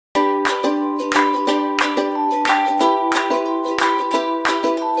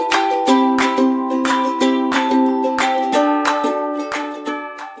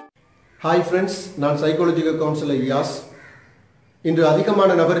Hi friends, நான் psychological counselor Iyas. இன்று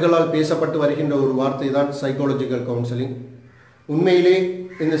அதிகமான நபர்களால் பேசப்பட்டு வருகின்ற ஒரு வார்த்தை தான் psychological counselling. உண்மையிலே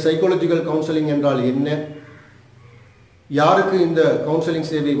இந்த psychological counselling என்றால் என்ன? யாருக்கு இந்த counselling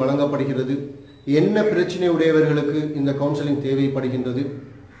சேவை வழங்கப்படுகிறது? என்ன பிரச்சனை உடையவர்களுக்கு இந்த counselling தேவைப்படுகின்றது?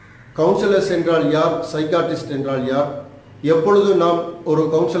 கவுன்சிலர்ஸ் என்றால் யார்? சைக்காட்ரிஸ்ட் என்றால் யார்? எப்பொழுது நாம் ஒரு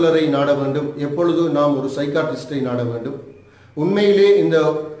கவுன்சிலரை நாட வேண்டும்? எப்பொழுது நாம் ஒரு சைக்காட்ரிஸ்டை நாட வேண்டும்? உண்மையிலே இந்த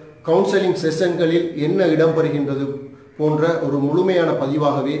கவுன்சிலிங் செஷன்களில் என்ன இடம்பெறுகின்றது போன்ற ஒரு முழுமையான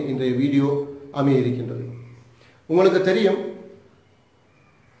பதிவாகவே இன்றைய வீடியோ அமைய இருக்கின்றது. உங்களுக்கு தெரியும்,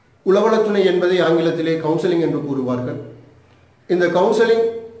 உளவளத்துணை என்பதை ஆங்கிலத்திலே கவுன்சிலிங் என்று கூறுவார்கள். இந்த கவுன்சிலிங்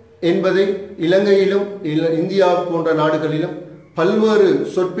என்பதை இலங்கையிலும் இந்தியா போன்ற நாடுகளிலும் பல்வேறு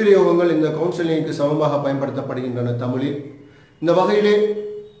சொற்பிரயோகங்கள் இந்த கவுன்சிலிங்க்கு சமமாக பயன்படுத்தப்படுகின்றன தமிழில். இந்த வகையிலே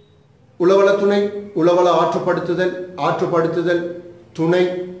உளவளத்துணை, உளவள ஆற்றுப்படுத்துதல், துணை,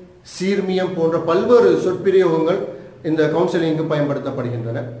 சீர்மியம் போன்ற பல்வேறு சொற்பிரயோகங்கள் இந்த கவுன்சிலிங்க்கு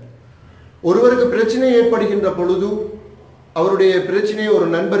பயன்படுத்தப்படுகின்றன. ஒருவருக்கு பிரச்சனை ஏற்படுகின்ற பொழுது அவருடைய பிரச்சனையை ஒரு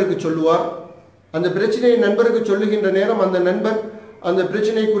நண்பருக்கு சொல்லுவார். அந்த பிரச்சனையை நண்பருக்கு சொல்லுகின்ற நேரம் அந்த நண்பர் அந்த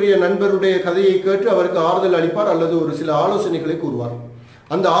பிரச்சனைக்குரிய நண்பருடைய கதையை கேட்டு அவருக்கு ஆறுதல் அளிப்பார் அல்லது ஒரு சில ஆலோசனைகளை கூறுவார்.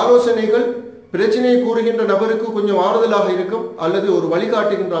 அந்த ஆலோசனைகள் பிரச்சனையை கூறுகின்ற நபருக்கு கொஞ்சம் ஆறுதலாக இருக்கும் அல்லது ஒரு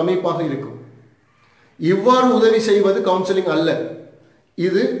வழிகாட்டுகின்ற அமைப்பாக இருக்கும். இவ்வாறு உதவி செய்வது கவுன்சிலிங் அல்ல.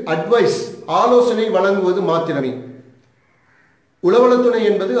 இது அட்வைஸ், ஆலோசனை வழங்குவது மாத்திரமே. உளவளத்துணை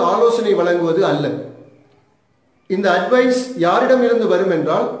என்பது ஆலோசனை வழங்குவது அல்ல. இந்த அட்வைஸ் யாரிடம் இருந்து வரும்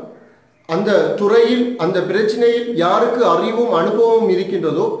என்றால், அந்த துறையில் அந்த பிரச்சனையில் யாருக்கு அறிவும் அனுபவமும்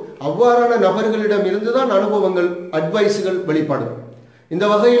இருக்கின்றதோ அவ்வாறான நபர்களிடம் இருந்துதான் அனுபவங்கள், அட்வைஸுகள் வெளிப்படும். இந்த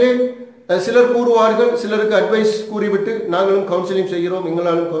வகையிலே சிலர் கூறுவார்கள், சிலருக்கு அட்வைஸ் கூறிவிட்டு நாங்களும் கவுன்சிலிங் செய்கிறோம்,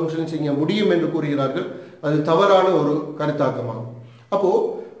 எங்களாலும் கவுன்சிலிங் செய்ய முடியும் என்று கூறுகிறார்கள். அது தவறான ஒரு கருத்தாக்கமாகும். அப்போ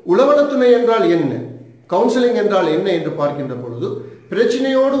உளவளத்துணை என்றால் என்ன, கவுன்சிலிங் என்றால் என்ன என்று பார்க்கின்ற பொழுது,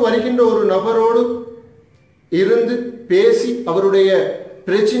 பிரச்சனையோடு வருகின்ற ஒரு நபரோடு இருந்து பேசி அவருடைய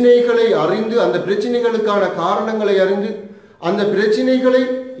பிரச்சனைகளை அறிந்து, அந்த பிரச்சனைகளுக்கான காரணங்களை அறிந்து, அந்த பிரச்சனைகளை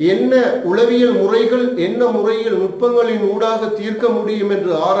என்ன உளவியல் முறைகள், என்ன முறையில் நுட்பங்களின் ஊடாக தீர்க்க முடியும்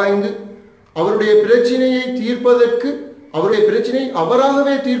என்று ஆராய்ந்து அவருடைய பிரச்சனையை தீர்ப்பதற்கு, அவருடைய பிரச்சனை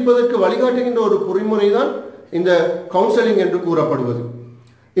அவராகவே தீர்ப்பதற்கு வழிகாட்டுகின்ற ஒரு பொறிமுறை தான் இந்த கவுன்சிலிங் என்று கூறப்படுவது.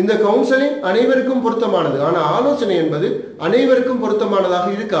 இந்த கவுன்சிலிங் அனைவருக்கும் பொருத்தமானது. ஆனால் ஆலோசனை என்பது அனைவருக்கும் பொருத்தமானதாக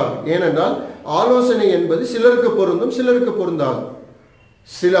இருக்காது. ஏனென்றால் ஆலோசனை என்பது சிலருக்கு பொருந்தும், சிலருக்கு பொருந்தாது.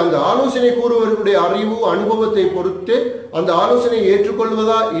 சில அந்த ஆலோசனை கூறுவர்களுடைய அறிவு, அனுபவத்தை பொறுத்தே அந்த ஆலோசனையை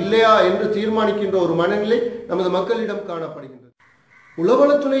ஏற்றுக்கொள்வதா இல்லையா என்று தீர்மானிக்கின்ற ஒரு மனநிலை நமது மக்களிடம் காணப்படுகின்றது.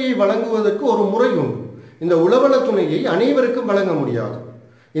 உளவளத்துணையை வழங்குவதற்கு ஒரு முறை உண்டு. இந்த உளவளத்துணையை அனைவருக்கும் வழங்க முடியாது.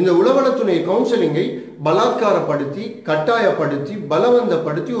 இந்த உளவளத்துணை கவுன்சிலிங்கை பலாத்காரப்படுத்தி, கட்டாயப்படுத்தி,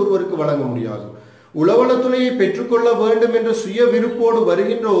 பலவந்தப்படுத்தி ஒருவருக்கு வழங்க முடியாது. உளவளத்துணையை பெற்றுக்கொள்ள வேண்டும் என்ற சுய விருப்போடு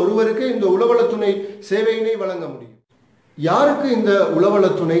வருகின்ற ஒருவருக்கு இந்த உளவளத்துணை சேவையினை வழங்க முடியும். யாருக்கு இந்த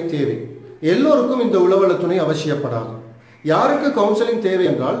உளவளத்துணை தேவை? எல்லோருக்கும் இந்த உளவளத்துணை அவசியப்படாது. யாருக்கு கவுன்சிலிங் தேவை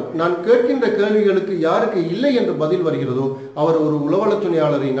என்றால், நான் கேட்கின்ற கேள்விகளுக்கு யாருக்கு இல்லை என்று பதில் வருகிறதோ அவர் ஒரு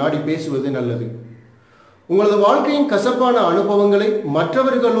உளவளத்துணையாளரை நாடி பேசுவது நல்லது. உங்களது வாழ்க்கையின் கசப்பான அனுபவங்களை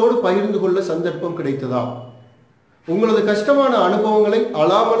மற்றவர்களோடு பகிர்ந்து கொள்ள சந்தர்ப்பம் கிடைத்ததா? உங்களது கஷ்டமான அனுபவங்களை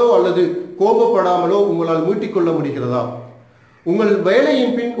அழாமலோ அல்லது கோபப்படாமலோ உங்களால் மீட்டிக்கொள்ள முடிகிறதா? உங்கள்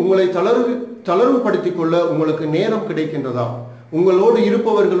வேலையின் பின் உங்களை தளர்வுபடுத்திக் கொள்ள உங்களுக்கு நேரம் கிடைக்கின்றதா? உங்களோடு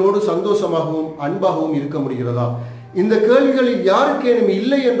இருப்பவர்களோடு சந்தோஷமாகவும் அன்பாகவும் இருக்க முடிகிறதா? இந்த கேள்விகளில் யாருக்கேனும்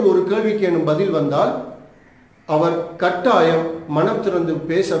இல்லை என்று ஒரு கேள்விக்கேனும் பதில் வந்தால் அவர் கட்டாயம் மனம் திறந்து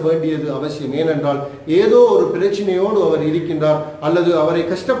பேச வேண்டியது அவசியம். ஏனென்றால் ஏதோ ஒரு பிரச்சனையோடு அவர் இருக்கின்றார் அல்லது அவரை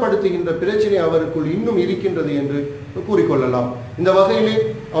கஷ்டப்படுத்துகின்ற பிரச்சனை அவருக்குள் இன்னும் இருக்கின்றது என்று கூறிக்கொள்ளலாம். இந்த வகையிலே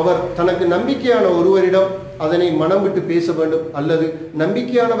அவர் தனக்கு நம்பிக்கையான ஒருவரிடம் அதனை மனம் விட்டு பேச வேண்டும். அல்லது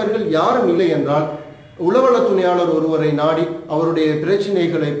நம்பிக்கையானவர்கள் யாரும் இல்லை என்றால் உளவளத்துணையாளர் ஒருவரை நாடி அவருடைய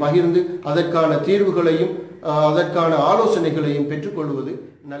பிரச்சனைகளை பகிர்ந்து அதற்கான தீர்வுகளையும் அதற்கான ஆலோசனைகளையும் பெற்றுக்கொள்வது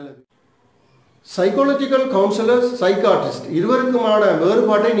நல்லது. சைக்காலஜிக்கல் கவுன்சிலர், சைக்காட்ரிஸ்ட் இருவருக்குமான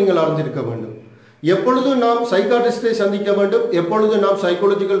வேறுபாட்டை நீங்கள் அறிந்திருக்க வேண்டும். எப்பொழுது நாம் சைக்காட்ரிஸ்டை சந்திக்க வேண்டும், எப்பொழுது நாம்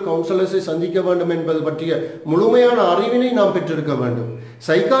சைக்காலஜிக்கல் கவுன்சிலர்ஸை சந்திக்க வேண்டும் என்பது பற்றிய முழுமையான அறிவினை நாம் பெற்றிருக்க வேண்டும்.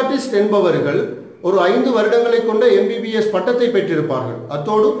 சைக்காட்ரிஸ்ட் என்பவர்கள் ஒரு 5 வருடங்களை கொண்ட MBBS பட்டத்தை பெற்றிருப்பார்கள்.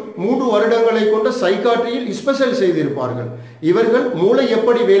 அத்தோடு 3 வருடங்களை கொண்ட சைக்காட்ரியில் ஸ்பெஷல் செய்திருப்பார்கள். இவர்கள் மூளை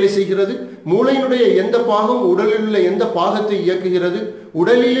எப்படி வேலை செய்கிறது, மூளையினுடைய எந்த பாகம் உடலில் உள்ள எந்த பாகத்தை இயக்குகிறது,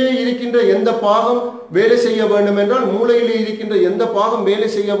 உடலிலே இருக்கின்ற எந்த பாகம் வேலை செய்ய வேண்டும் என்றால் மூளையிலே இருக்கின்ற எந்த பாகம் வேலை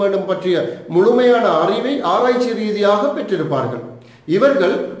செய்ய வேண்டும் பற்றிய முழுமையான அறிவை ஆராய்ச்சி ரீதியாக பெற்றிருப்பார்கள்.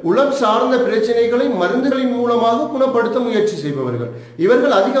 இவர்கள் உளம் சார்ந்த பிரச்சனைகளை மருந்துகளின் மூலமாக குணப்படுத்த முயற்சி செய்பவர்கள்.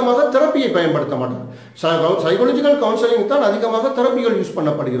 இவர்கள் அதிகமாக தெரப்பியை பயன்படுத்த மாட்டார்கள். சைக்காலஜிக்கல் கவுன்சிலிங் தான் அதிகமாக தெரப்பிகள் யூஸ்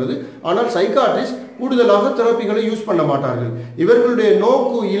பண்ணப்படுகிறது. ஆனால் சைக்காட்ரிஸ்ட் கூடுதலாக தெரப்பிகளை யூஸ் பண்ண மாட்டார்கள். இவர்களுடைய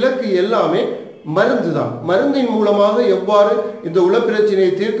நோக்கு இலக்கு எல்லாமே மருந்து தான். மருந்தின் மூலமாக எவ்வாறு இந்த உள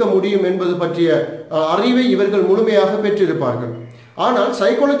பிரச்சனையை தீர்க்க முடியும் என்பது பற்றிய அறிவை இவர்கள் முழுமையாக பெற்றிருப்பார்கள். ஆனால்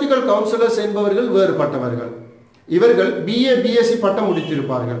சைக்காலஜிக்கல் கவுன்சிலர்ஸ் என்பவர்கள் வேறுபட்டவர்கள். இவர்கள் BA BSc பட்டம்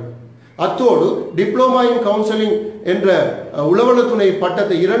முடித்திருப்பார்கள். அத்தோடு டிப்ளோமா இன் கவுன்சிலிங் என்ற உளவள துணை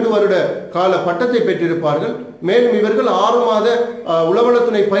பட்டத்தை 2 வருட கால பட்டத்தை பெற்றிருப்பார்கள். மேலும் இவர்கள் 6 மாத உளவள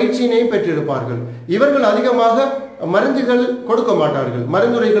துணை பயிற்சியினையும் பெற்றிருப்பார்கள். இவர்கள் அதிகமாக மருந்துகள் கொடுக்க மாட்டார்கள்,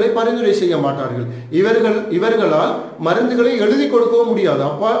 மருந்துரைகளை பரிந்துரை செய்ய மாட்டார்கள். இவர்களால் மருந்துகளை எழுதி கொடுக்கவும் முடியாது.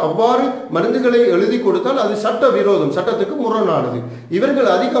 அவ்வாறு மருந்துகளை எழுதி கொடுத்தால் அது சட்ட விரோதம், சட்டத்துக்கு முரணானது. இவர்கள்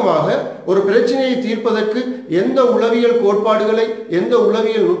அதிகமாக ஒரு பிரச்சனையை தீர்ப்பதற்கு எந்த உளவியல் கோட்பாடுகளை, எந்த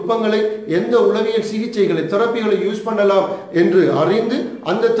உளவியல் நுட்பங்களை, எந்த உளவியல் சிகிச்சைகளை, தெரப்பிகளை யூஸ் பண்ணலாம் என்று அறிந்து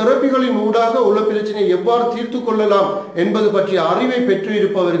அந்த தெரப்பிகளின் ஊடாக உள்ள பிரச்சனையை எவ்வாறு தீர்த்து கொள்ளலாம் என்பது பற்றிய அறிவை பெற்று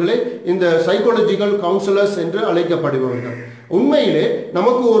இருப்பவர்களே இந்த சைக்காலஜிக்கல் கவுன்சிலர்ஸ் என்று அழைக்கப்படுபவர்கள். உண்மையிலே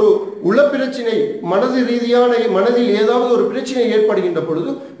நமக்கு ஒரு உள பிரச்சனை, மனது ரீதியான மனதில் ஏதாவது ஒரு பிரச்சனை ஏற்படுகின்ற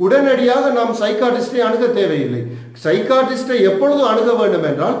பொழுது உடனடியாக நாம் சைக்காட்ரிஸ்டை அணுக தேவையில்லை. சைக்காட்ரிஸ்டை எப்பொழுது அணுக வேண்டும்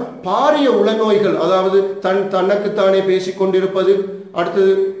என்றால் பாரிய உளநோய்கள், அதாவது தனக்குத்தானே பேசிக் கொண்டிருப்பது,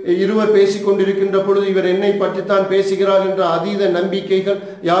 அடுத்தது இருவர் பேசிக் கொண்டிருக்கின்ற பொழுது இவர் என்னை பற்றித்தான் பேசுகிறார் என்ற அதீத நம்பிக்கைகள்,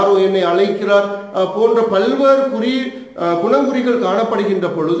 யாரோ என்னை அழைக்கிறார் போன்ற பல்வேறு குணங்குறிகள் காணப்படுகின்ற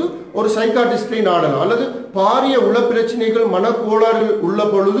பொழுது ஒரு சைக்காட்ரிஸ்டை நாடலாம். அல்லது பாரிய உள பிரச்சனைகள், மனக்கோளாறுகள் உள்ள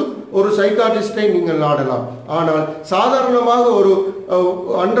பொழுது ஒரு சைக்காட்ரிஸ்டை நீங்கள் நாடலாம். ஆனால் சாதாரணமாக ஒரு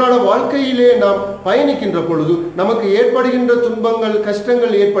அன்றாட வாழ்க்கையிலே நாம் பயணிக்கின்ற பொழுது, நமக்கு ஏற்படுகின்ற துன்பங்கள்,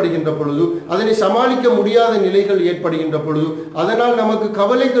 கஷ்டங்கள் ஏற்படுகின்ற பொழுது, அதனை சமாளிக்க முடியாத நிலைகள் ஏற்படுகின்ற பொழுது, அதனால் நமக்கு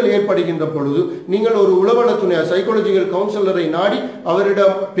கவலைகள் ஏற்படுகின்ற பொழுது நீங்கள் ஒரு உளவள துணை சைக்காலஜிக்கல் கவுன்சிலரை நாடி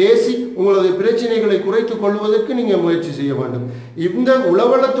அவரிடம் பேசி உங்களது பிரச்சனைகளை குறைத்துக் கொள்வதற்கு நீங்கள் முயற்சி செய்ய வேண்டும். இந்த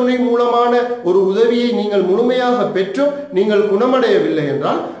உளவள துணை மூலமான ஒரு உதவியை நீங்கள் முழுமையாக பெற்றும் நீங்கள் குணமடையவில்லை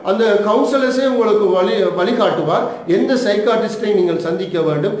என்றால் அந்த கவுன்சிலர்ஸே உங்களுக்கு வழிகாட்டுவார். எந்த சைக்காட்ரிஸ்டை நீங்கள் சந்திக்க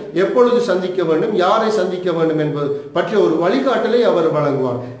வேண்டும், எப்பொழுது சந்திக்க வேண்டும், யாரை சந்திக்க வேண்டும் என்பது பற்றிய ஒரு வழிகாட்டலை அவர்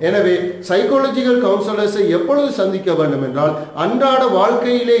வழங்குவார். எனவே சைக்காலஜிக்கல் கவுன்சிலர்ஸை எப்பொழுது சந்திக்க வேண்டும் என்றால் அன்றாட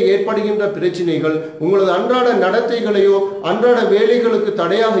வாழ்க்கையிலே ஏற்படுகின்ற பிரச்சனைகள், உங்களது அன்றாட நடத்தைகளையோ அன்றாட வேலைகளுக்கு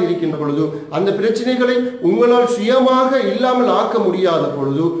தடையாக இருக்கின்ற பொழுது, அந்த பிரச்சனைகளை உங்களால் சுயமாக இல்லாமல் ஆக்க முடியாத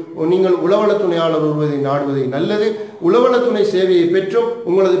பொழுது நீங்கள் உளவள துணையாளர் ஒருவரை நாடுவதை நல்லது. உளவள துணை சேவையை பெற்றும்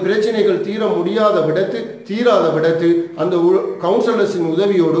உங்களது பிரச்சனைகள் தீராத விடத்து அந்த கவுன்சிலர்ஸின்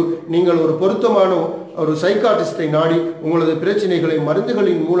உதவியோடு நீங்கள் ஒரு பொருத்தமான ஒரு சைக்காட்ரிஸ்டை நாடி உங்களது பிரச்சனைகளை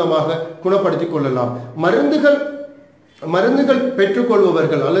மருந்துகளின் மூலமாக குணப்படுத்திக் கொள்ளலாம். மருந்துகள்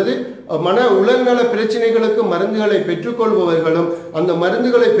பெற்றுக்கொள்பவர்கள் அல்லது மன உடல்நல பிரச்சனைகளுக்கு மருந்துகளை பெற்றுக்கொள்பவர்களும் அந்த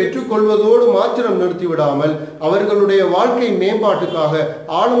மருந்துகளை பெற்றுக்கொள்வதோடு மாத்திரம் நிறுத்திவிடாமல் அவர்களுடைய வாழ்க்கை மேம்பாட்டுக்காக,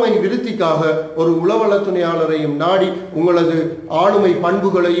 ஆளுமை விருத்திக்காக ஒரு உளவள துணையாளரையும் நாடி உங்களது ஆளுமை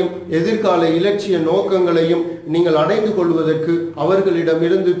பண்புகளையும் எதிர்கால இலட்சிய நோக்கங்களையும் நீங்கள் அடைந்து கொள்வதற்கு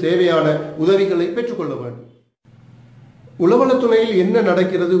அவர்களிடமிருந்து தேவையான உதவிகளை பெற்றுக்கொள்ள வேண்டும். உளவள துணையில் என்ன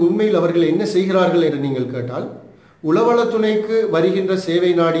நடக்கிறது, உண்மையில் அவர்கள் என்ன செய்கிறார்கள் என்று நீங்கள் கேட்டால், உளவள துணைக்கு வருகின்ற சேவை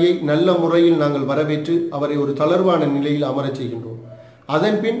நாடியை நல்ல முறையில் நாங்கள் வரவேற்று அவரை ஒரு தளர்வான நிலையில் அமரச் செய்கின்றோம்.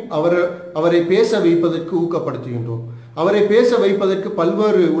 அதன்பின் அவரை பேச வைப்பதற்கு ஊக்கப்படுத்துகின்றோம். அவரை பேச வைப்பதற்கு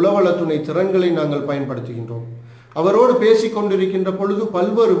பல்வேறு உளவள துணை திறன்களை நாங்கள் பயன்படுத்துகின்றோம். அவரோடு பேசிக்கொண்டிருக்கின்ற பொழுது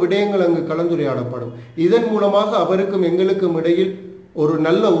பல்வேறு விடயங்கள் அங்கு கலந்துரையாடப்படும். இதன் மூலமாக அவருக்கும் எங்களுக்கும் இடையில் ஒரு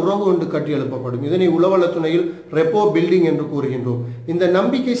நல்ல உறவு ஒன்று கட்டியெழுப்பப்படும். இதனை உளவள துணையில் ரெப்போ பில்டிங் என்று கூறுகின்றோம். இந்த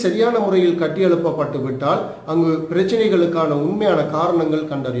நம்பிக்கை சரியான முறையில் கட்டியெழுப்பப்பட்டு விட்டால் அங்கு பிரச்சனைகளுக்கான உண்மையான காரணங்கள்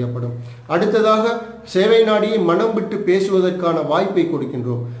கண்டறியப்படும். அடுத்ததாக சேவை நாடியை மனம் விட்டு பேசுவதற்கான வாய்ப்பை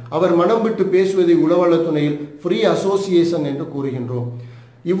கொடுக்கின்றோம். அவர் மனம் விட்டு பேசுவதை உளவள துணையில் ஃப்ரீ அசோசியேஷன் என்று கூறுகின்றோம்.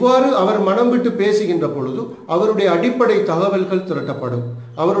 இவ்வாறு அவர் மனம் விட்டு பேசுகின்ற பொழுது அவருடைய அடிப்படை தகவல்கள் திரட்டப்படும்,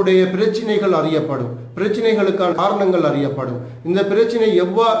 அவருடைய பிரச்சனைகள் அறியப்படும், பிரச்சனைகளுக்கான காரணங்கள் அறியப்படும், இந்த பிரச்சனை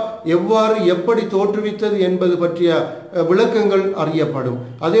எவ்வாறு எப்படி தோற்றுவித்தது என்பது பற்றிய விளக்கங்கள் அறியப்படும்.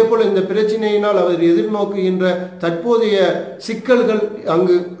 அதே போல இந்த பிரச்சனையினால் அவர் எதிர்நோக்குகின்ற தற்போதைய சிக்கல்கள்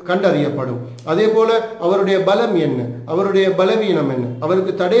அங்கு கண்டறியப்படும். அதே போல அவருடைய பலம் என்ன, அவருடைய பலவீனம் என்ன,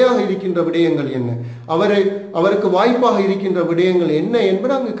 அவருக்கு தடையாக இருக்கின்ற விடயங்கள் என்ன, அவருக்கு வாய்ப்பாக இருக்கின்ற விடயங்கள் என்ன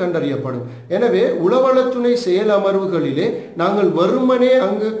என்பது அங்கு கண்டறியப்படும். எனவே உளவள துணை செயல் அமர்வுகளிலே நாங்கள் வெறுமனே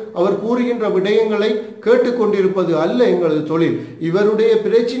அங்கு அவர் கூறுகின்ற விடயங்களை கேட்டுக்கொண்டிருப்பது அல்ல எங்களது தொழில். இவருடைய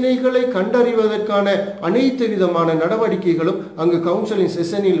பிரச்சனைகளை கண்டறிவதற்கான அனைத்து விதமான நடவடிக்கை நடவடிக்கைகளும் அங்கு கவுன்சிலிங்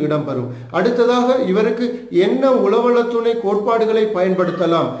செஷனில் இடம்பெறும். அடுத்ததாக இவருக்கு என்ன உளவள துணை கோட்பாடுகளை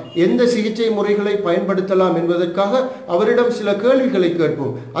பயன்படுத்தலாம், எந்த சிகிச்சை முறைகளை பயன்படுத்தலாம் என்பதற்காக அவரிடம் சில கேள்விகளை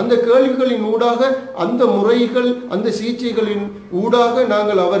கேட்போம். அந்த கேள்விகளின் ஊடாக, அந்த முறைகள், அந்த சிகிச்சைகளின் ஊடாக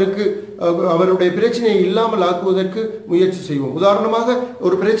நாங்கள் அவருக்கு அவருடைய பிரச்சனையை இல்லாமல் ஆக்குவதற்கு முயற்சி செய்வோம். உதாரணமாக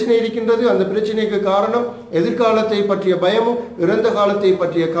ஒரு பிரச்சனை இருக்கின்றது, அந்த பிரச்சனைக்கு காரணம் எதிர்காலத்தை பற்றிய பயமும் இறந்த காலத்தை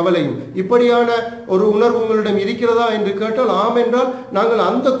பற்றிய கவலையும். இப்படியான ஒரு உணர்வு உங்களிடம் இருக்கிறதா என்று கேட்டால் ஆம் என்றால் நாங்கள்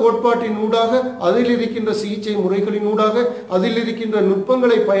அந்த கோட்பாட்டின் ஊடாக, அதில் இருக்கின்ற சிகிச்சை முறைகளின் ஊடாக, அதில் இருக்கின்ற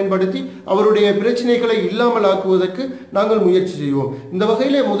நுட்பங்களை பயன்படுத்தி அவருடைய பிரச்சனைகளை இல்லாமல் ஆக்குவதற்கு நாங்கள் முயற்சி செய்வோம். இந்த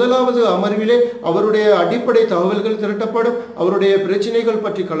வகையிலே முதலாவது அமர்விலே அவருடைய அடிப்படை தகவல்கள் திரட்டப்படும், அவருடைய பிரச்சனைகள்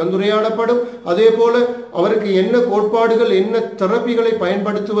பற்றி கலந்துரையாடப்படும். அதே போல அவருக்கு என்ன கோட்பாடுகள், என்ன தெரப்பிகளை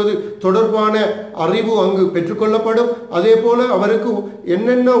பயன்படுத்துவது தொடர்பான அறிவு அங்கு பெற்றுக்கொள்ளப்படும். அதே போல அவருக்கு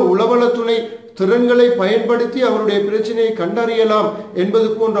என்னென்ன உளவள துணை திறன்களை பயன்படுத்தி அவருடைய பிரச்சனையை கண்டறியலாம் என்பது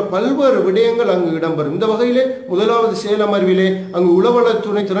போன்ற பல்வேறு விடயங்கள் அங்கு இடம்பெறும். இந்த வகையிலே முதலாவது செயலமர்விலே அங்கு உளவள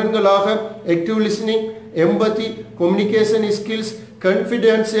துணை திறன்களாக active listening, empathy, communication skills,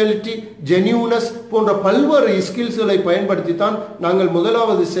 confidentiality, ஜெனியூனஸ் போன்ற பல்வேறு ஸ்கில்ஸ்களை பயன்படுத்தித்தான் நாங்கள்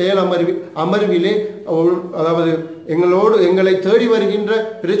முதலாவது செயல் அமர்விலே, அதாவது எங்களை தேடி வருகின்ற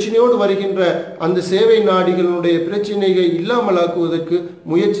பிரச்சனையோடு வருகின்ற அந்த சேவை நாடிகளுடைய பிரச்சனையை இல்லாமலாக்குவதற்கு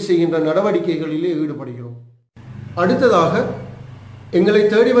முயற்சி செய்கின்ற நடவடிக்கைகளிலே ஈடுபடுகிறோம். அடுத்ததாக எங்களை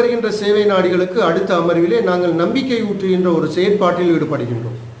தேடி வருகின்ற சேவை நாடிகளுக்கு அடுத்த அமர்விலே நாங்கள் நம்பிக்கை ஊற்றுகின்ற ஒரு செயற்பாட்டில்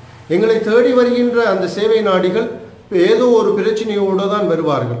ஈடுபடுகின்றோம். எங்களை தேடி வருகின்ற அந்த சேவை நாடிகள் ஏதோ ஒரு பிரச்சனையோடு தான்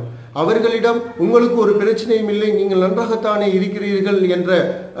வருவார்கள். அவர்களிடம் உங்களுக்கு ஒரு பிரச்சனையும் இல்லை, நீங்கள் நன்றாகத்தானே இருக்கிறீர்கள் என்ற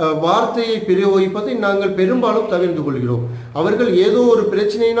வார்த்தையை பிரயோகிப்பதை நாங்கள் பெரும்பாலும் தவிர்த்து கொள்கிறோம். அவர்கள் ஏதோ ஒரு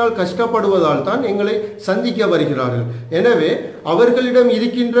பிரச்சனையினால் கஷ்டப்படுவதால் தான் எங்களை சந்திக்க வருகிறார்கள். எனவே அவர்களிடம்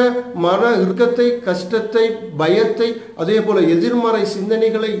இருக்கின்ற மன இறுக்கத்தை, கஷ்டத்தை, பயத்தை, அதே போல எதிர்மறை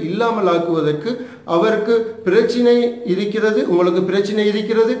சிந்தனைகளை இல்லாமல் ஆக்குவதற்கு அவருக்கு பிரச்சனை இருக்கிறது, உங்களுக்கு பிரச்சனை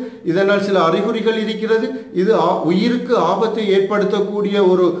இருக்கிறது, இதனால் சில அறிகுறிகள் இருக்கிறது, இது உயிருக்கு ஆபத்தை ஏற்படுத்தக்கூடிய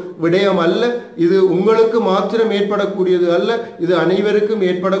ஒரு விடயம் அல்ல, இது உங்களுக்கு மாத்திரம் ஏற்படக்கூடியது அல்ல, இது அனைவருக்கும்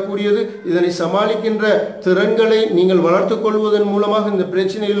ஏற்படக்கூடியது. இதனை சமாளிக்கின்ற திறன்களை நீங்கள் வளர்த்துக் கொள்வதன் மூலமாக இந்த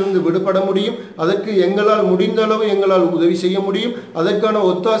பிரச்சனையிலிருந்து விடுபட முடியும். அதற்கு எங்களால் முடிந்த அளவு எங்களால் உதவி செய்ய முடியும். அதற்கான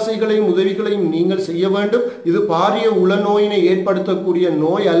ஒத்தாசைகளையும் உதவிகளையும் நீங்கள் செய்ய வேண்டும். இது பாரிய உளநோயினை ஏற்படுத்தக்கூடிய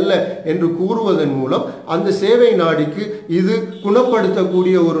நோய் அல்ல என்று கூறுவதன் மூலம் அந்த சேவை நாடிக்கு இது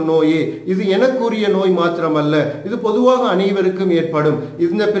குணப்படுத்தக்கூடிய ஒரு நோயே, இது எனக்குரிய நோய் மாத்திரமல்ல, இது பொதுவாக அனைவருக்கும் ஏற்படும்.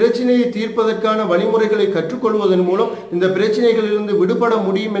 இந்த பிரச்சனையை தீர்ப்பதற்கான வழிமுறைகளை கற்றுக்கொள்வதன் மூலம் இந்த பிரச்சனைகளிலிருந்து விடுபட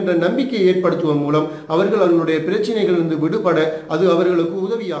முடியும் என்ற நம்பிக்கையை ஏற்படுத்துவதன் மூலம் அவர்கள் அவர்களுடைய பிரச்சனைகளிலிருந்து விடுபட அது அவர்களுக்கு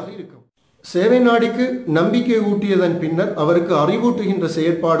உதவியாக இருக்கும். சேவை நாடிக்கு நம்பிக்கை ஊட்டியதன் பின்னர் அவருக்கு அறிவூட்டுகின்ற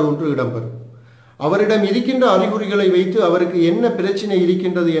செயற்பாடு ஒன்று இடம்பெறும். அவரிடம் இருக்கின்ற அறிகுறிகளை வைத்து அவருக்கு என்ன பிரச்சனை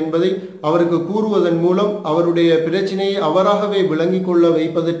இருக்கின்றது என்பதை அவருக்கு கூறுவதன் மூலம் அவருடைய பிரச்சனையை அவராகவே விளங்கிக் கொள்ள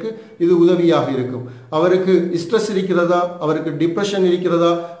வைப்பதற்கு இது உதவியாக இருக்கும். அவருக்கு ஸ்ட்ரெஸ் இருக்கிறதா, அவருக்கு டிப்ரெஷன்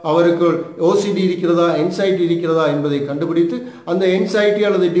இருக்கிறதா, அவருக்கு ஓசிடி இருக்கிறதா, என்சைட்டி இருக்கிறதா என்பதை கண்டுபிடித்து அந்த என்சைட்டி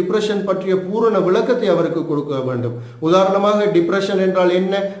அல்லது டிப்ரெஷன் பற்றிய பூரண விளக்கத்தை அவருக்கு கொடுக்க வேண்டும். உதாரணமாக டிப்ரெஷன் என்றால்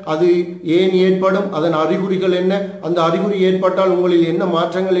என்ன, அது ஏன் ஏற்படும், அதன் அறிகுறிகள் என்ன, அந்த அறிகுறி ஏற்பட்டால் உங்களில் என்ன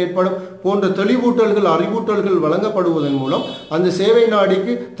மாற்றங்கள் ஏற்படும் போன்ற தெளிவூட்டல்கள், அறிவூட்டல்கள் வழங்கப்படுவதன் மூலம் அந்த சேவை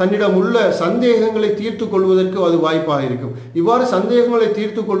நாடிக்கு தன்னிடம் உள்ள சந்தேகங்களை தீர்த்து கொள்வதற்கு அது வாய்ப்பாக இருக்கும். இவ்வாறு சந்தேகங்களை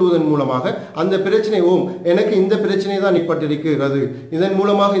தீர்த்து கொள்வதன் மூலமாக அந்த பிரச்சனை, ஓம் எனக்கு இந்த பிரச்சனை தான் ஏற்பட்டிருக்கிறது, இதன்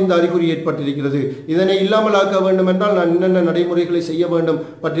மூலமாக இந்த அறிகுறி ஏற்பட்டிருக்கிறது, இதனை இல்லாமலாக்க வேண்டும் என்றால் நான் என்னென்ன நடைமுறைகளை செய்ய வேண்டும்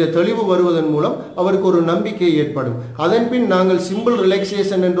பற்றிய தெளிவு வருவதன் மூலம் அவருக்கு ஒரு நம்பிக்கை ஏற்படும். அதன் பின் நாங்கள் சிம்பிள்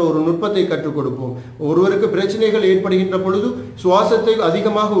ரிலாக்ஸேஷன் என்ற ஒரு நுட்பத்தை கற்றுக் கொடுப்போம். ஒருவருக்கு பிரச்சனைகள் ஏற்படுகின்ற பொழுது சுவாசத்தை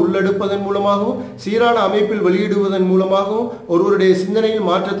அதிகமாக உள்ளெடுப்பதன் மூலமாகவும் சீரான அமைப்பில் வெளியிடுவதன் மூலமாகவும் ஒருவருடைய சிந்தனையில்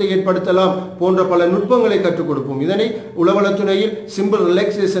மாற்றத்தை ஏற்படுத்தலாம் போன்ற பல நுட்பங்களை கற்றுக் கொடுப்போம். இதனை உளவளத்துறையில் சிம்பிள்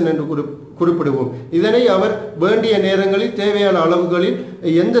ரிலாக்ஸேஷன் என்று குறிப்பிடுவோம். இதனை அவர் வேண்டிய நேரங்களில் தேவையான அளவுகளில்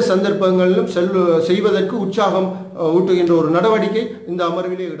எந்த சந்தர்ப்பங்களிலும் செய்வதற்கு உற்சாகம் ஊட்டுகின்ற ஒரு நடவடிக்கை இந்த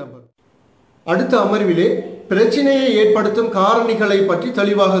அமர்விலே இடம்பெறும். அடுத்த அமர்விலே பிரச்சனையை ஏற்படுத்தும் காரணிகளை பற்றி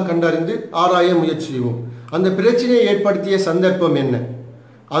தெளிவாக கண்டறிந்து ஆராய முயற்சி செய்வோம். அந்த பிரச்சனையை ஏற்படுத்திய சந்தர்ப்பம் என்ன,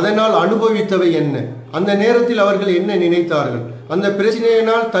 அதனால் அனுபவித்தவை என்ன, அந்த நேரத்தில் அவர்கள் என்ன நினைத்தார்கள், அந்த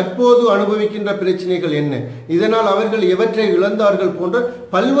பிரச்சனையினால் தற்போது அனுபவிக்கின்ற பிரச்சனைகள் என்ன, இதனால் அவர்கள் எவற்றை இழந்தார்கள் போன்ற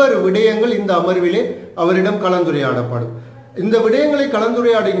பல்வேறு விடயங்கள் இந்த அமர்விலே அவரிடம் கலந்துரையாடப்படும். இந்த விடயங்களை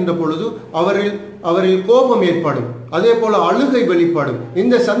கலந்துரையாடுகின்ற பொழுது அவரில் கோபம் ஏற்படும், அதே போல அழுகை வெளிப்படும்.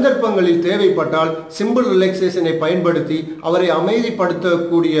 இந்த சந்தர்ப்பங்களில் தேவைப்பட்டால் சிம்பிள் ரிலாக்ஸேஷனை பயன்படுத்தி அவரை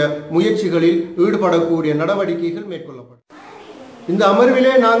அமைதிப்படுத்தக்கூடிய முயற்சிகளில் ஈடுபடக்கூடிய நடவடிக்கைகள் மேற்கொள்ளப்படும். இந்த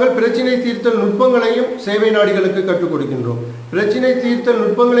அமர்விலே நாங்கள் பிரச்சினை தீர்த்தல் நுட்பங்களையும் சேவை நாடிகளுக்கு கற்றுக் கொடுக்கின்றோம். பிரச்சினை தீர்த்தல்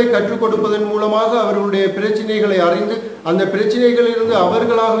நுட்பங்களை கற்றுக் கொடுப்பதன் மூலமாக அவர்களுடைய பிரச்சினைகளை அறிந்து அந்த பிரச்சினைகளிலிருந்து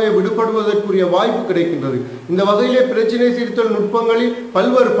அவர்களாகவே விடுபடுவதற்குரிய வாய்ப்பு கிடைக்கின்றது. இந்த வகையிலே பிரச்சினை தீர்த்தல் நுட்பங்களில்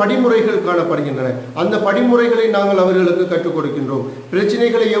பல்வேறு படிமுறைகள் காணப்படுகின்றன. அந்த படிமுறைகளை நாங்கள் அவர்களுக்கு கற்றுக் கொடுக்கின்றோம்.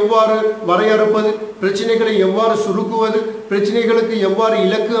 பிரச்சினைகளை எவ்வாறு வரையறுப்பது, பிரச்சினைகளை எவ்வாறு சுருக்குவது, பிரச்சினைகளுக்கு எவ்வாறு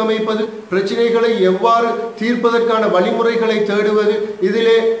இலக்கு அமைப்பது, பிரச்சினைகளை எவ்வாறு தீர்ப்பதற்கான வழிமுறைகளை தேடுவது,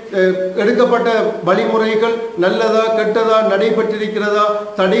 இதிலே எடுக்கப்பட்ட வழிமுறைகள் நல்லதா கெட்டதா, நடைபெற்றிருக்கிறதா,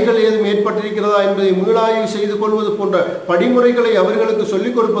 தடைகள் ஏதும் ஏற்பட்டிருக்கிறதா என்பதை மீளாய்வு செய்து கொள்வது போன்ற படிமுறைகளை அவர்களுக்கு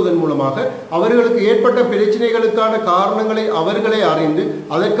சொல்லிக் கொடுப்பதன் மூலமாக அவர்களுக்கு ஏற்பட்ட பிரச்சனைகளுக்கான காரணங்களை அவர்களே அறிந்து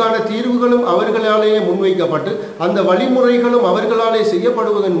அதற்கான தீர்வுகளும் அவர்களாலேயே முன்வைக்கப்பட்டு அந்த வழிமுறைகளும் அவர்களாலே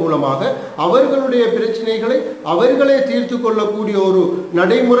செய்யப்படுவதன் மூலமாக அவர்களுடைய பிரச்சனைகளை அவர்களே தீர்த்து கொள்ளக்கூடிய ஒரு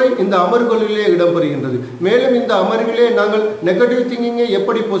நடைமுறை இந்த அமர்வுகளிலே இடம்பெறுகின்றது. மேலும் இந்த அமர்விலே நாங்கள் நெகட்டிவ் திங்கிங்கை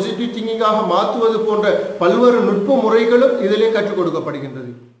எப்படி பாசிட்டிவ் திங்கிங்காக மாற்றுவது போன்ற பல்வேறு நுட்ப முறைகளும் இதிலே கற்றுக்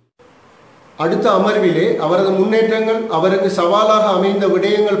கொடுக்கப்படுகின்றது. அடுத்த அமர்விலே அவரது முன்னேற்றங்கள், அவருக்கு சவாலாக அமைந்த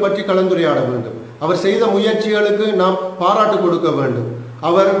விடயங்கள் பற்றி கலந்துரையாட வேண்டும். அவர் செய்த முயற்சிகளுக்கு நாம் பாராட்டு கொடுக்க வேண்டும்.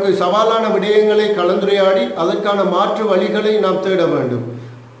 அவருக்கு சவாலான விடயங்களை கலந்துரையாடி அதற்கான மாற்று வழிகளை நாம் தேட வேண்டும்.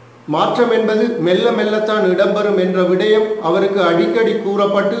 மாற்றம் என்பது மெல்ல மெல்லத்தான் இடம்பெறும் என்ற விடயம் அவருக்கு அடிக்கடி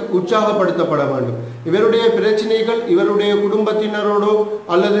கூறப்பட்டு உற்சாகப்படுத்தப்பட வேண்டும். இவருடைய பிரச்சனைகள் இவருடைய குடும்பத்தினரோடோ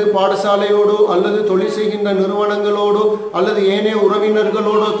அல்லது பாடசாலையோடோ அல்லது தொழில் செய்கின்ற நிறுவனங்களோடோ அல்லது ஏனைய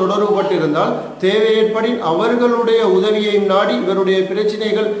உறவினர்களோடோ தொடர்புபட்டிருந்தால் தேவை ஏற்படின் அவர்களுடைய உதவியை நாடி இவருடைய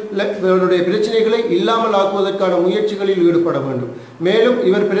பிரச்சனைகளை இல்லாமல் ஆக்குவதற்கான முயற்சிகளில் ஈடுபட வேண்டும். மேலும்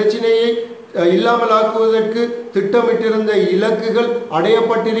இவர் பிரச்சனையை இல்லாமல் ஆக்குவதற்கு திட்டமிட்டிருந்த இலக்குகள்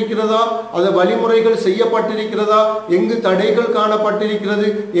அடையப்பட்டிருக்கிறதா, அது வழிமுறைகள் செய்யப்பட்டிருக்கிறதா, எங்கு தடைகள் காணப்பட்டிருக்கிறது,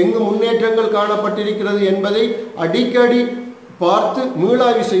 எங்கு முன்னேற்றங்கள் காணப்பட்டிருக்கிறது என்பதை அடிக்கடி பார்த்து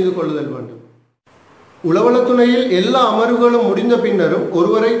மீளாய்வு செய்து கொள்ளுதல் வேண்டும். உளவளத்துணையில் எல்லா அமர்வுகளும் முடிந்த பின்னரும்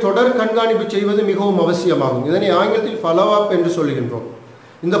ஒருவரை தொடர் கண்காணிப்பு செய்வது மிகவும் அவசியமாகும். இதனை ஆங்கிலத்தில் ஃபாலோ அப் என்று சொல்கின்றோம்.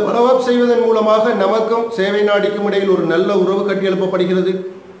 இந்த ஃபாலோ அப் செய்வதன் மூலமாக நமக்கும் சேவை நாடிக்கும் இடையில் ஒரு நல்ல உறவு கட்டியெழுப்பப்படுகிறது.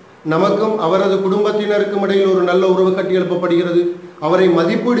 நமக்கும் அவரது குடும்பத்தினருக்கும் இடையில் ஒரு நல்ல உறவு கட்டியெழுப்பப்படுகிறது. அவரை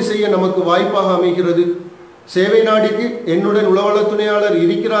மதிப்பீடு செய்ய நமக்கு வாய்ப்பாக அமைகிறது. சேவை நாடிக்கு என்னுடன் உளவளத்துணையாளர்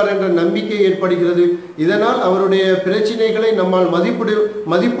இருக்கிறார் என்ற நம்பிக்கை ஏற்படுகிறது. இதனால் அவருடைய பிரச்சினைகளை நம்மால்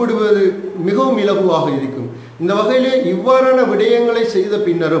மதிப்பிடுவது மிகவும் இலகுவாக இருக்கும். இந்த வகையிலே இவ்வாறான விடயங்களை செய்த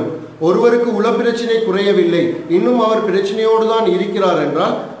பின்னரும் ஒருவருக்கு உள பிரச்சனை குறையவில்லை, இன்னும் அவர் பிரச்சனையோடு தான் இருக்கிறார்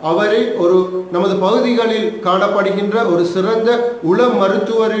என்றால் அவரை நமது பகுதிகளில் காணப்படுகின்ற ஒரு சிறந்த உள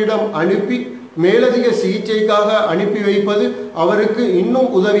மருத்துவரிடம் அனுப்பி மேலதிக சிகிச்சைக்காக அனுப்பி வைப்பது அவருக்கு இன்னும்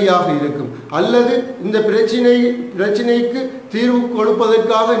உதவியாக இருக்கும். அல்லது இந்த பிரச்சனைக்கு தீர்வு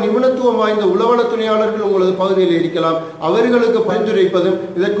கொடுப்பதற்காக நிபுணத்துவம் வாய்ந்த உளவளத்துணையாளர்கள் உங்களது பகுதியில் இருக்கலாம். அவர்களுக்கு பரிந்துரைப்பதும்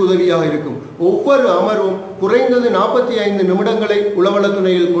இதற்கு உதவியாக இருக்கும். ஒவ்வொரு அமர்வும் குறைந்தது 45 நிமிடங்களை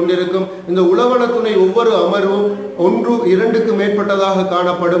உளவளத்துணையில் கொண்டிருக்கும். இந்த உளவளத்துணை ஒவ்வொரு அமர்வும் 1-2க்கு மேற்பட்டதாக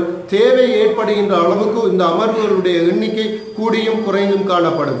காணப்படும். தேவை ஏற்படுகின்ற அளவுக்கு இந்த அமர்வுகளுடைய எண்ணிக்கை கூடியும் குறைந்தும்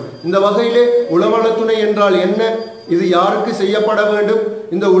காணப்படும். இந்த வகையிலே உளவளத்துணை என்றால் என்ன, இது யாருக்கு செய்யப்பட வேண்டும்,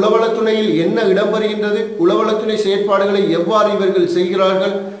 இந்த உளவளத்துணையில் என்ன இடம்பெறுகின்றது, உளவளத்துணை செயற்பாடுகளை எவ்வாறு இவர்கள்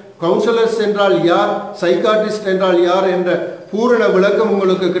செய்கிறார்கள், கவுன்சிலர்ஸ் என்றால் யார், சைக்காட்ரிஸ்ட் என்றால் யார் என்ற பூரண விளக்கம்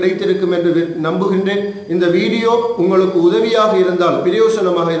உங்களுக்கு கிடைத்திருக்கும் என்று நம்புகின்றேன். இந்த வீடியோ உங்களுக்கு உதவியாக இருந்தால்,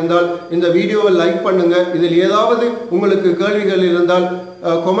 பிரயோசனமாக இருந்தால் இந்த வீடியோவை லைக் பண்ணுங்க. இதில் ஏதாவது உங்களுக்கு கேள்விகள் இருந்தால்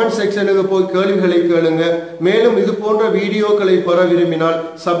கமெண்ட் செக்ஷனுக்கு போய் கேள்விகளை கேளுங்க. மேலும் இது போன்ற வீடியோக்களை பெற விரும்பினால்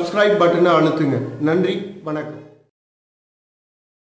சப்ஸ்கிரைப் பட்டனை அழுத்துங்க. நன்றி, வணக்கம்.